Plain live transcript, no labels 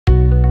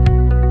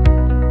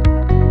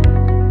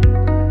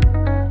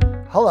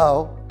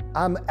Hello,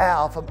 I'm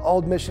Al from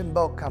Old Mission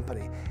Boat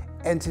Company,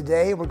 and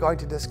today we're going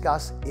to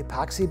discuss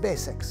epoxy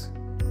basics.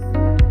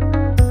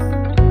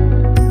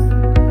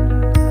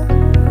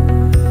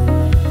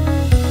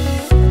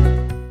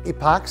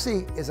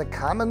 Epoxy is a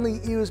commonly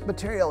used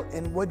material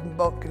in wooden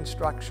boat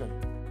construction.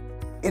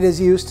 It is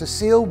used to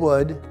seal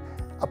wood,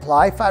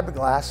 apply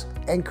fiberglass,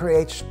 and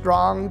create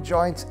strong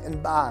joints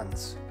and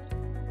bonds.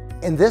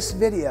 In this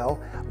video,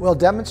 we'll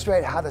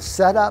demonstrate how to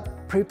set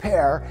up,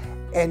 prepare,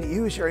 and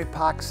use your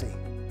epoxy.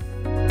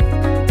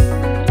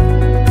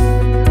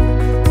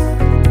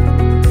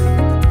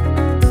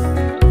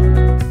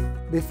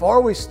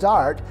 Before we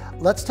start,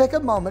 let's take a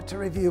moment to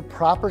review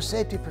proper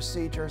safety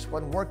procedures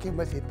when working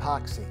with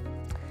epoxy.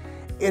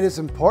 It is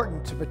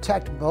important to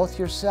protect both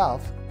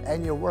yourself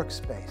and your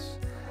workspace.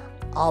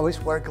 Always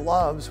wear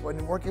gloves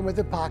when working with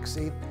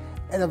epoxy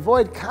and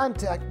avoid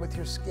contact with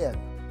your skin.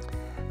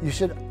 You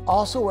should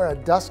also wear a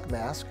dust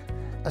mask,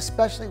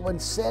 especially when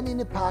sanding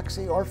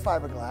epoxy or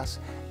fiberglass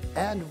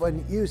and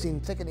when using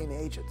thickening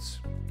agents.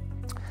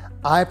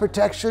 Eye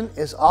protection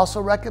is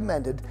also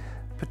recommended,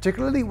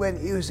 particularly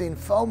when using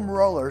foam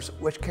rollers,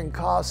 which can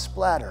cause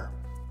splatter.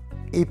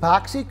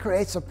 Epoxy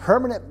creates a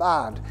permanent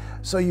bond,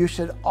 so you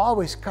should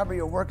always cover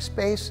your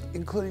workspace,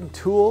 including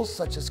tools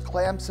such as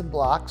clamps and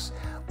blocks,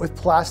 with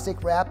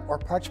plastic wrap or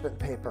parchment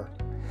paper.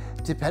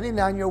 Depending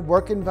on your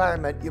work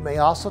environment, you may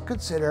also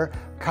consider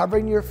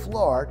covering your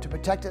floor to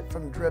protect it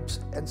from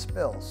drips and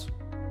spills.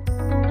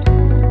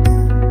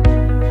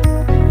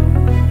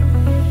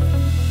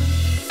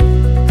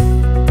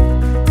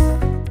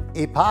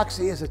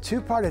 Epoxy is a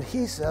two-part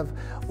adhesive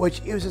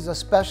which uses a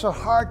special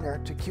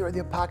hardener to cure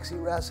the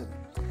epoxy resin.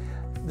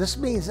 This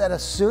means that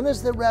as soon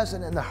as the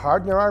resin and the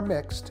hardener are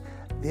mixed,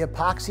 the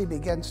epoxy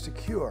begins to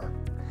cure.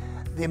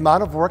 The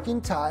amount of working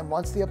time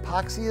once the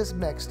epoxy is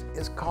mixed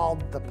is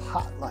called the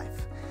pot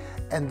life,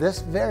 and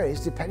this varies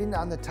depending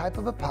on the type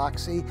of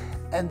epoxy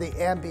and the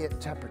ambient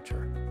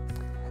temperature.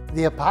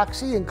 The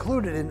epoxy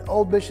included in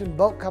Old Mission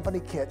Boat Company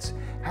kits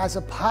has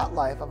a pot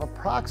life of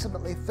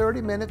approximately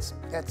 30 minutes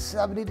at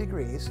 70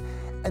 degrees,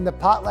 and the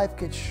pot life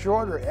gets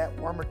shorter at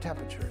warmer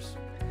temperatures.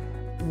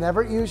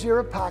 Never use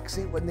your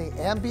epoxy when the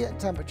ambient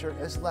temperature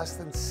is less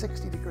than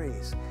 60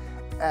 degrees,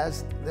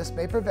 as this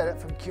may prevent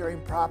it from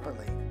curing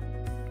properly.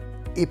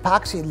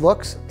 Epoxy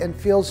looks and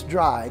feels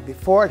dry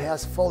before it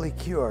has fully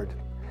cured.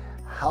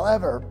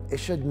 However,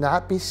 it should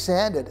not be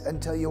sanded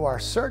until you are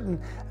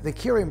certain the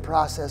curing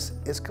process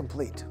is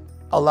complete.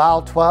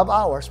 Allow 12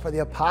 hours for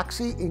the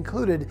epoxy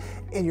included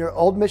in your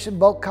Old Mission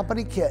Boat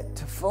Company kit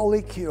to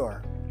fully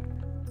cure.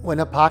 When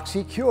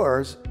epoxy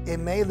cures, it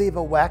may leave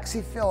a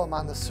waxy film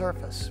on the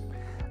surface.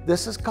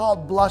 This is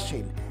called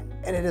blushing,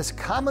 and it is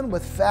common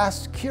with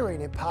fast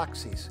curing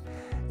epoxies.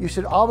 You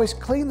should always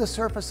clean the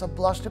surface of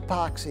blushed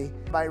epoxy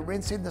by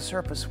rinsing the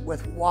surface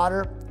with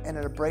water and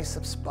an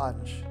abrasive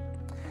sponge.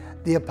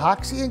 The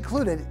epoxy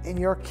included in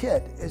your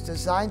kit is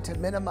designed to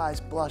minimize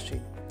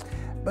blushing,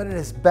 but it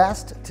is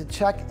best to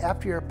check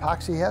after your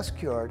epoxy has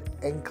cured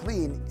and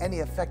clean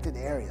any affected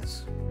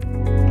areas.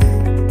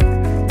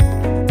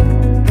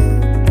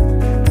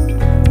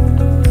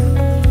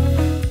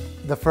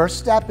 The first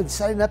step in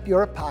setting up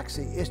your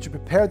epoxy is to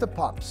prepare the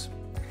pumps.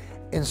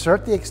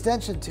 Insert the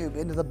extension tube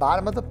into the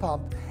bottom of the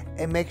pump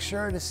and make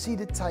sure it is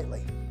seated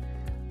tightly.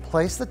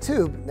 Place the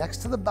tube next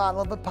to the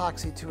bottle of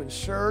epoxy to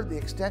ensure the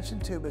extension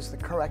tube is the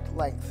correct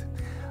length.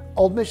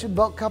 Old Mission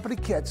Boat Company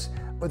kits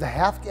with a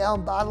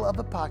half-gallon bottle of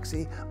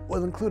epoxy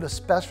will include a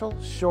special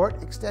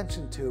short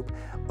extension tube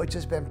which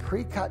has been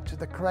pre-cut to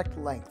the correct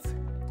length.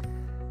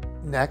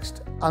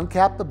 Next,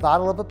 uncap the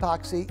bottle of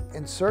epoxy,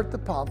 insert the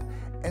pump,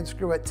 and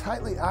screw it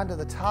tightly onto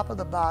the top of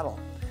the bottle.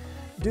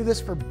 Do this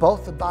for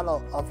both the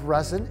bottle of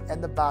resin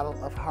and the bottle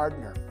of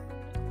hardener.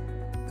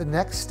 The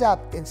next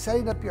step in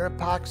setting up your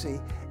epoxy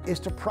is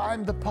to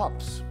prime the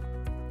pumps.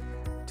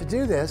 To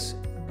do this,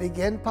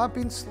 begin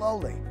pumping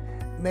slowly.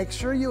 Make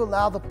sure you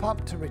allow the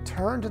pump to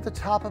return to the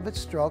top of its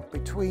stroke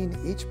between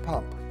each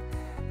pump.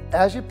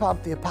 As you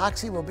pump, the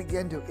epoxy will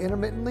begin to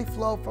intermittently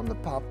flow from the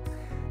pump.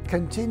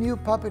 Continue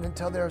pumping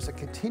until there is a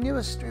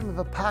continuous stream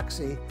of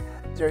epoxy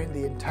during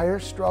the entire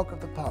stroke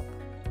of the pump.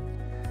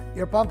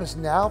 Your pump is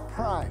now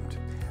primed.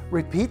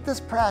 Repeat this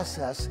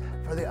process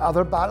for the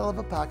other bottle of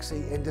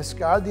epoxy and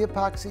discard the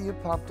epoxy you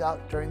pumped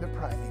out during the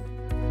priming.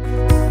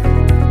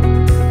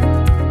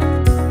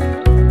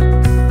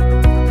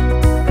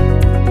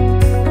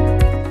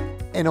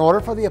 In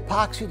order for the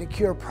epoxy to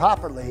cure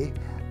properly,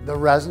 the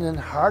resin and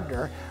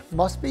hardener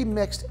must be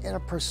mixed in a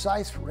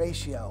precise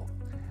ratio.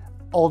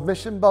 Old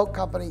Mission Boat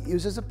Company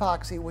uses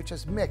epoxy which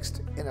is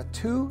mixed in a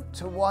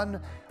 2-to-1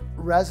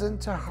 resin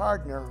to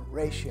hardener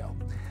ratio.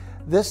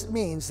 This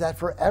means that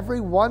for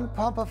every 1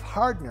 pump of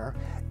hardener,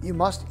 you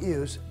must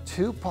use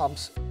 2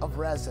 pumps of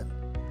resin.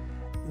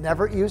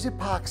 Never use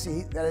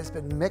epoxy that has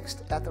been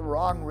mixed at the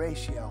wrong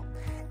ratio.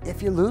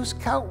 If you lose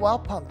count while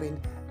pumping,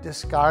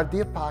 discard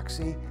the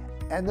epoxy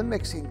and the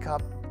mixing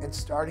cup and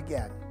start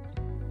again.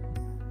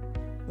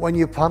 When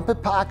you pump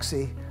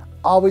epoxy,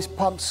 Always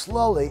pump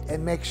slowly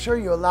and make sure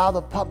you allow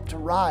the pump to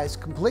rise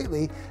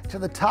completely to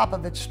the top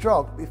of its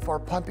stroke before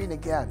pumping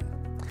again.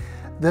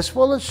 This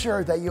will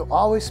ensure that you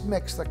always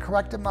mix the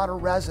correct amount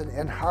of resin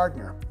and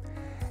hardener.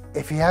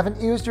 If you haven't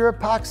used your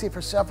epoxy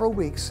for several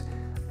weeks,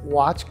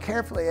 watch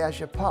carefully as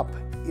you pump.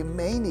 You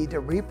may need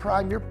to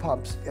reprime your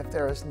pumps if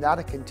there is not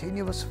a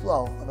continuous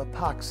flow of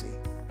epoxy.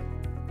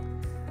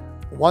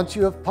 Once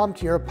you have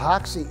pumped your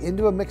epoxy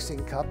into a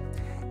mixing cup,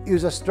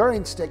 use a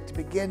stirring stick to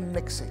begin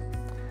mixing.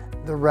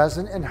 The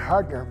resin and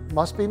hardener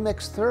must be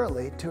mixed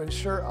thoroughly to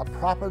ensure a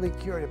properly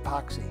cured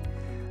epoxy.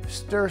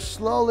 Stir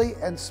slowly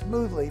and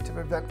smoothly to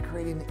prevent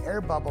creating air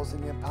bubbles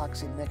in the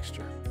epoxy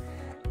mixture.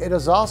 It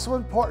is also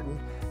important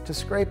to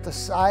scrape the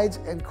sides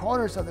and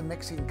corners of the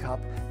mixing cup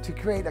to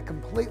create a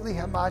completely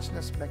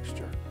homogeneous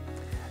mixture.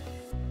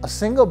 A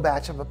single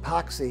batch of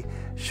epoxy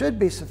should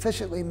be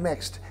sufficiently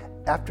mixed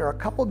after a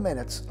couple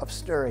minutes of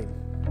stirring.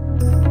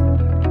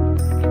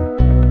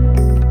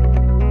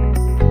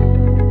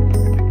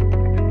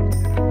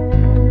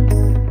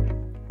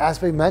 As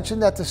we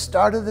mentioned at the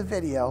start of the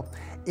video,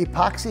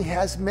 epoxy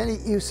has many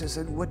uses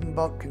in wooden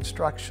boat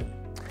construction.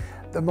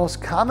 The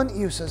most common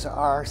uses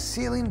are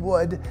sealing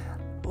wood,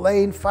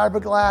 laying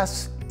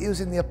fiberglass,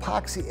 using the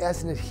epoxy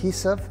as an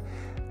adhesive,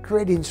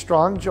 creating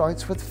strong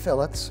joints with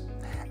fillets,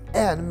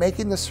 and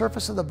making the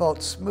surface of the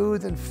boat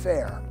smooth and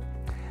fair.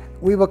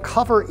 We will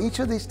cover each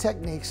of these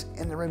techniques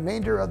in the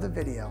remainder of the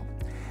video.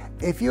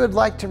 If you would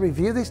like to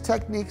review these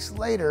techniques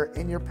later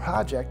in your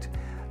project,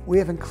 we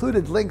have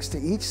included links to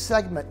each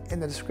segment in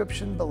the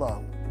description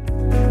below.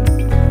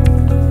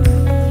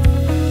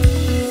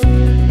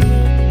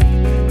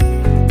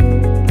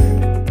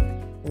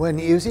 When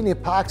using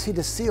epoxy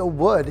to seal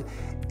wood,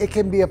 it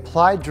can be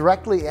applied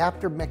directly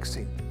after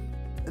mixing.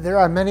 There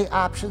are many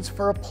options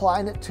for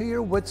applying it to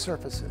your wood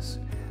surfaces,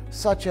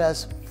 such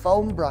as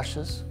foam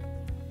brushes,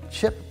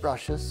 chip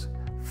brushes,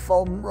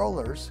 foam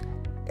rollers,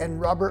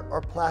 and rubber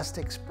or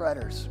plastic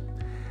spreaders.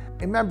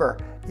 Remember,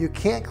 you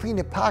can't clean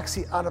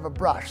epoxy out of a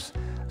brush,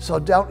 so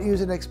don't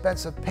use an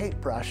expensive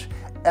paintbrush,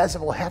 as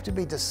it will have to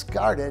be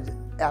discarded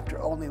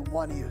after only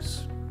one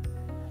use.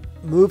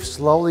 Move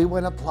slowly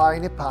when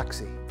applying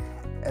epoxy,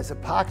 as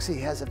epoxy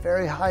has a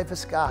very high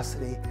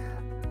viscosity,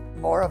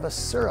 more of a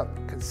syrup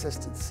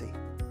consistency.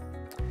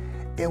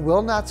 It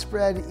will not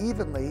spread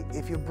evenly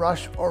if you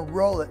brush or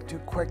roll it too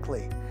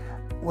quickly.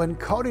 When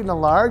coating a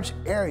large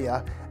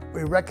area,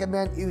 we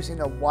recommend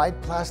using a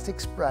wide plastic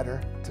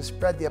spreader to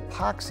spread the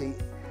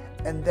epoxy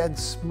and then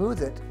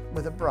smooth it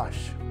with a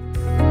brush.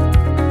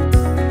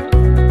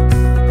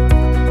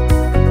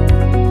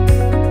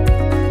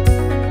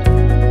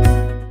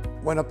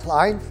 When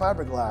applying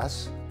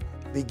fiberglass,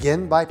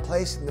 begin by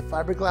placing the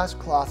fiberglass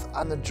cloth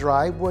on the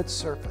dry wood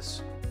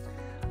surface.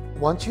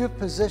 Once you have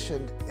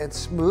positioned and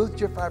smoothed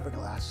your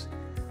fiberglass,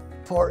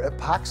 pour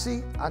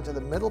epoxy onto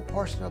the middle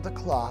portion of the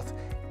cloth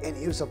and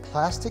use a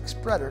plastic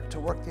spreader to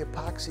work the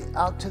epoxy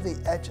out to the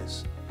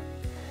edges.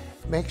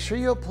 Make sure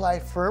you apply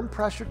firm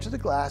pressure to the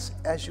glass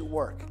as you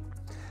work.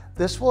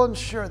 This will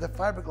ensure the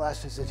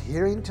fiberglass is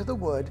adhering to the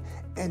wood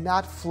and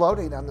not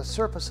floating on the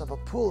surface of a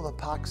pool of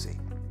epoxy.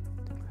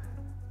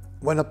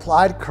 When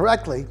applied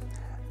correctly,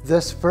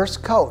 this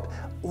first coat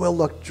will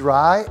look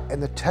dry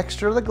and the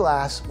texture of the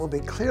glass will be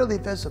clearly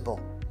visible.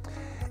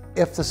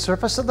 If the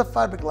surface of the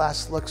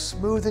fiberglass looks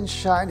smooth and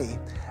shiny,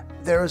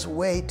 there is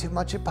way too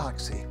much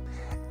epoxy.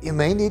 You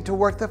may need to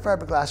work the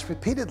fiberglass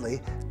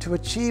repeatedly to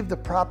achieve the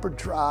proper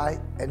dry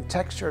and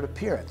textured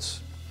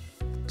appearance.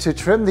 To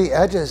trim the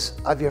edges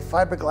of your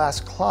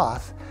fiberglass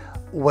cloth,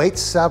 wait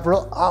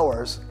several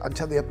hours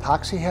until the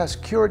epoxy has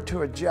cured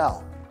to a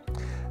gel.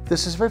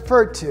 This is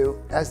referred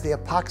to as the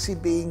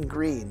epoxy being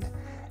green.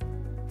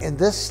 In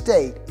this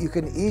state, you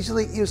can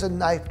easily use a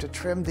knife to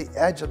trim the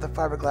edge of the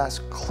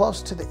fiberglass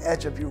close to the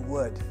edge of your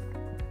wood.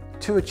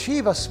 To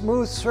achieve a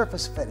smooth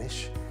surface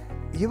finish,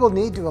 you will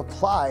need to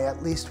apply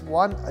at least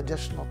one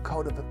additional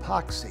coat of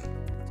epoxy.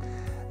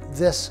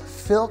 This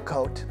fill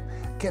coat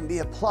can be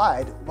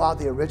applied while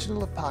the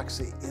original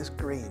epoxy is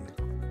green.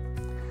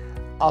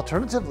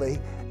 Alternatively,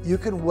 you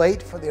can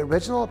wait for the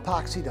original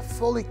epoxy to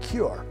fully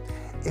cure.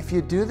 If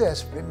you do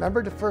this,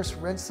 remember to first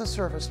rinse the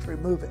surface to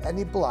remove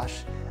any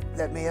blush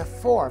that may have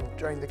formed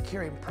during the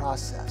curing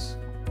process.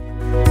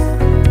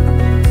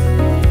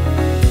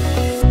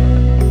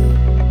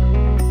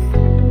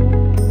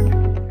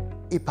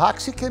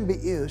 Epoxy can be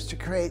used to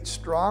create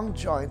strong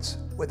joints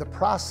with a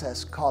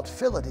process called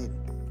filleting.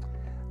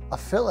 A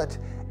fillet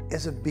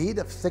is a bead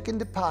of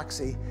thickened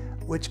epoxy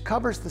which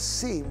covers the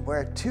seam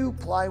where two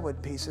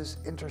plywood pieces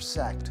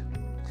intersect.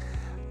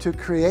 To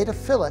create a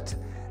fillet,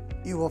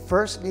 you will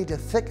first need to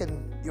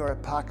thicken your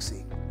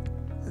epoxy.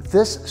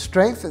 This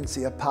strengthens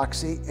the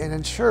epoxy and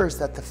ensures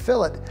that the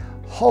fillet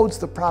holds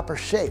the proper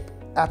shape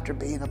after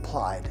being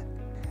applied.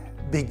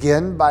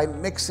 Begin by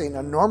mixing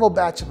a normal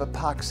batch of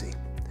epoxy.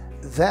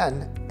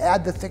 Then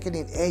add the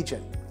thickening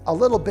agent, a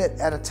little bit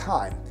at a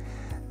time,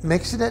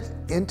 mixing it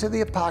into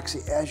the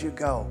epoxy as you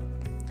go.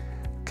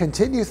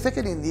 Continue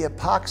thickening the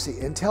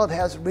epoxy until it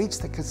has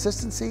reached the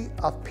consistency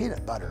of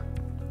peanut butter.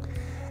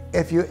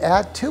 If you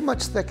add too much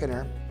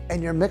thickener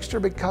and your mixture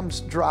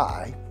becomes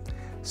dry,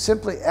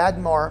 simply add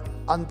more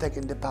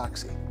unthickened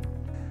epoxy.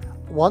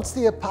 Once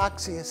the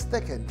epoxy is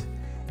thickened,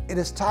 it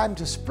is time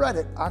to spread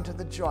it onto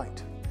the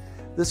joint.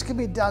 This can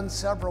be done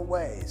several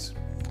ways.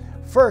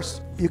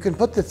 First, you can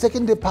put the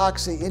thickened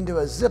epoxy into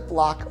a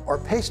Ziploc or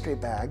pastry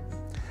bag,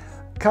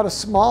 cut a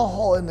small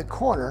hole in the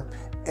corner,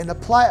 and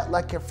apply it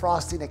like you're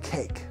frosting a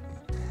cake.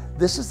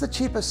 This is the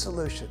cheapest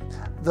solution,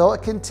 though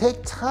it can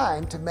take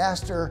time to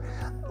master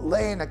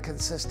laying a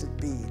consistent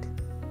bead.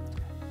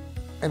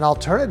 An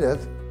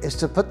alternative is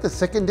to put the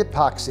thickened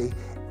epoxy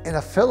in a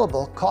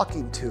fillable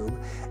caulking tube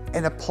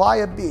and apply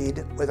a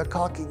bead with a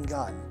caulking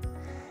gun.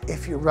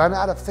 If you run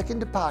out of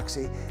thickened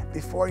epoxy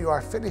before you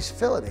are finished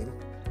filleting,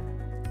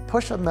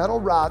 push a metal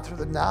rod through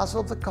the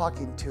nozzle of the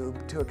caulking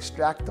tube to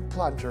extract the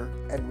plunger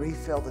and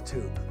refill the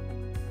tube.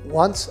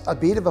 Once a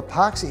bead of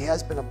epoxy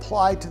has been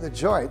applied to the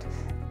joint,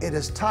 it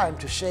is time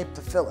to shape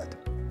the fillet.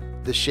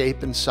 The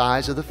shape and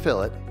size of the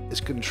fillet is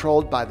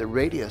controlled by the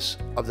radius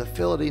of the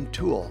filleting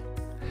tool.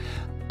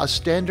 A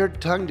standard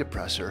tongue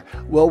depressor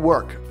will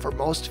work for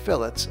most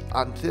fillets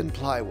on thin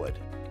plywood.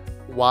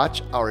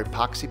 Watch our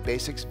Epoxy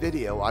Basics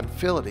video on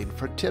filleting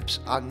for tips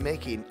on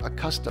making a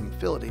custom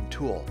filleting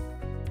tool.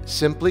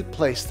 Simply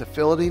place the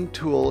filleting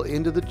tool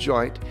into the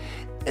joint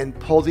and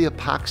pull the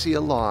epoxy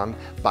along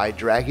by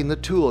dragging the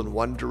tool in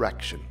one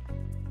direction.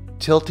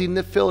 Tilting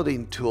the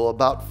filleting tool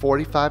about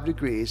 45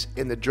 degrees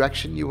in the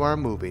direction you are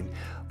moving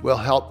will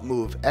help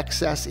move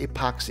excess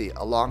epoxy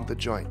along the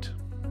joint.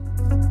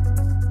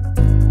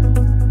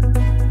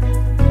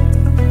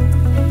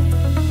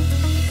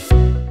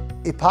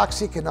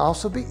 Epoxy can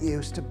also be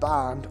used to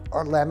bond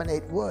or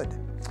laminate wood.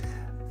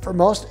 For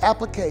most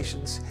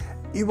applications,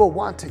 you will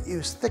want to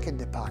use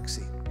thickened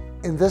epoxy.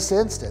 In this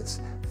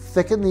instance,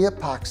 thicken the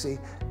epoxy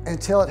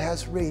until it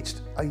has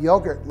reached a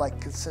yogurt-like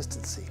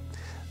consistency.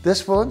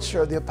 This will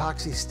ensure the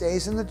epoxy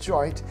stays in the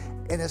joint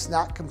and is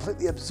not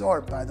completely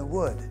absorbed by the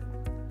wood.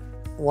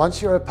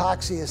 Once your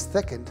epoxy is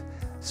thickened,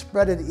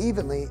 spread it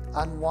evenly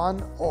on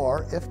one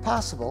or, if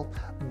possible,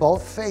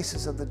 both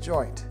faces of the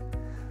joint.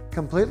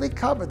 Completely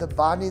cover the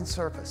bonding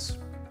surface.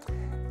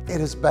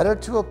 It is better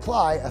to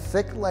apply a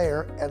thick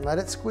layer and let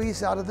it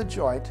squeeze out of the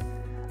joint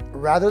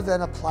rather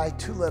than apply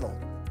too little.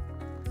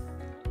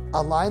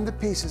 Align the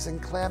pieces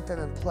and clamp them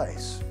in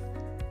place.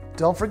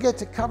 Don't forget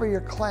to cover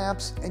your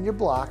clamps and your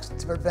blocks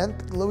to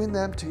prevent gluing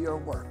them to your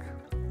work.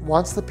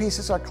 Once the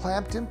pieces are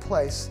clamped in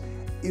place,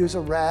 use a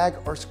rag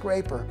or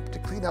scraper to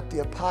clean up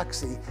the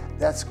epoxy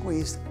that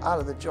squeezed out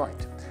of the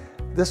joint.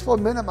 This will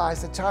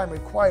minimize the time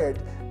required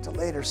to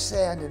later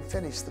sand and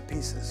finish the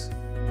pieces.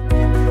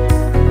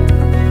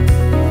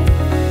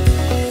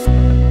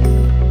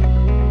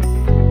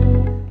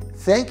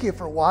 Thank you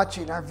for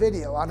watching our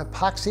video on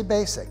Epoxy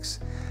Basics.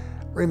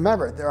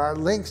 Remember, there are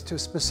links to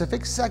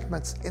specific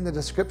segments in the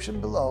description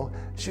below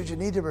should you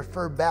need to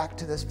refer back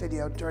to this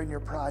video during your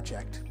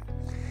project.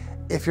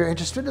 If you're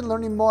interested in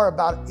learning more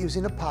about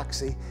using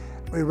epoxy,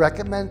 we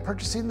recommend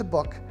purchasing the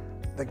book,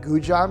 The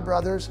Goujon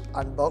Brothers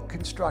on Boat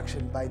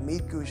Construction by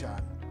Meet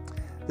Goujon.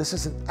 This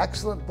is an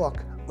excellent book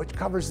which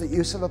covers the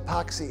use of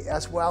epoxy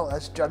as well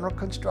as general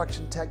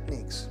construction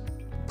techniques.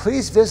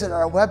 Please visit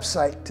our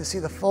website to see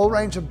the full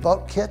range of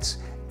boat kits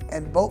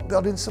and boat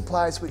building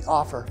supplies we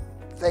offer.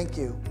 Thank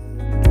you.